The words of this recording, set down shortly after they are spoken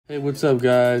Hey, what's up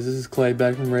guys? This is Clay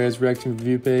back from Ray's Reaction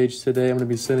Review page. Today I'm going to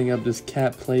be setting up this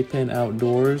cat playpen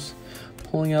outdoors.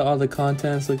 Pulling out all the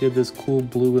contents. Look at this cool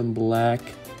blue and black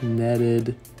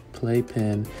netted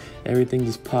playpen. Everything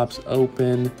just pops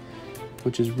open,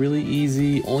 which is really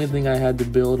easy. Only thing I had to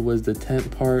build was the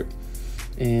tent part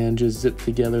and just zip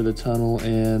together the tunnel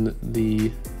and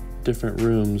the different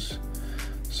rooms.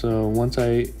 So once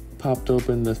I popped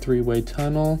open the three-way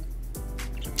tunnel,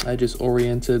 I just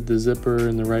oriented the zipper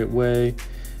in the right way,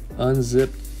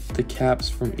 unzipped the caps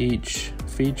from each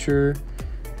feature,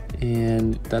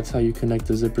 and that's how you connect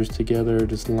the zippers together.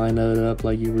 Just line it up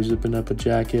like you were zipping up a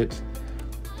jacket.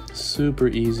 Super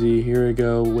easy. Here I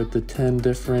go with the 10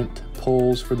 different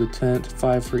poles for the tent,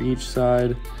 5 for each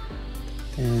side,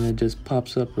 and it just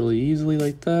pops up really easily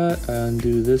like that. I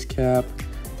undo this cap,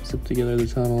 zip together the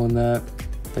tunnel, and that.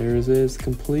 There it is,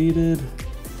 completed.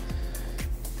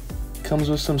 Comes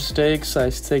with some stakes. I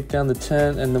staked down the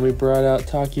tent, and then we brought out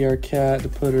Taki, our cat, to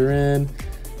put her in.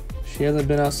 She hasn't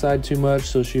been outside too much,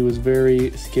 so she was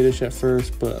very skittish at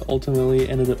first, but ultimately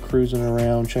ended up cruising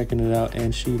around, checking it out,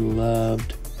 and she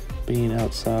loved being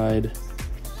outside.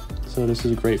 So this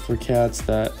is great for cats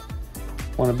that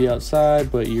want to be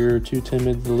outside, but you're too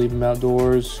timid to leave them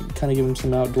outdoors. Kind of give them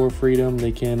some outdoor freedom.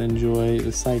 They can enjoy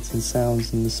the sights and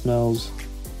sounds and the smells.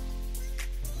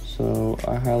 So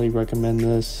I highly recommend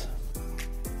this.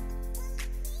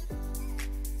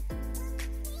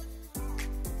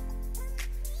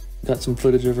 Got some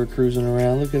footage of her cruising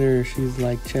around. Look at her, she's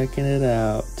like checking it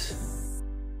out.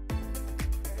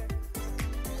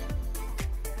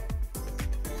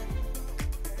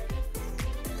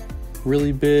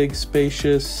 Really big,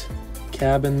 spacious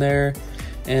cabin there,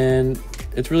 and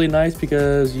it's really nice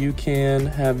because you can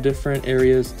have different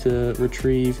areas to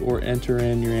retrieve or enter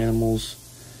in your animals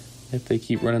if they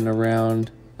keep running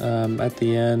around. At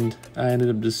the end, I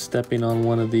ended up just stepping on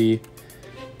one of the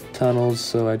tunnels,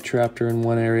 so I trapped her in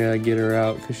one area. I get her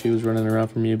out because she was running around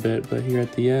for me a bit, but here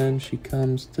at the end she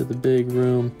comes to the big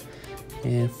room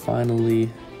and finally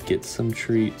gets some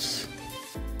treats.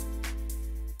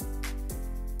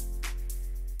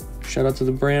 Shout out to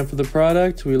the brand for the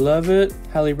product. We love it,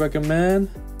 highly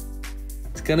recommend.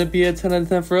 It's gonna be a 10 out of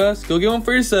 10 for us. Go get one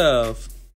for yourself.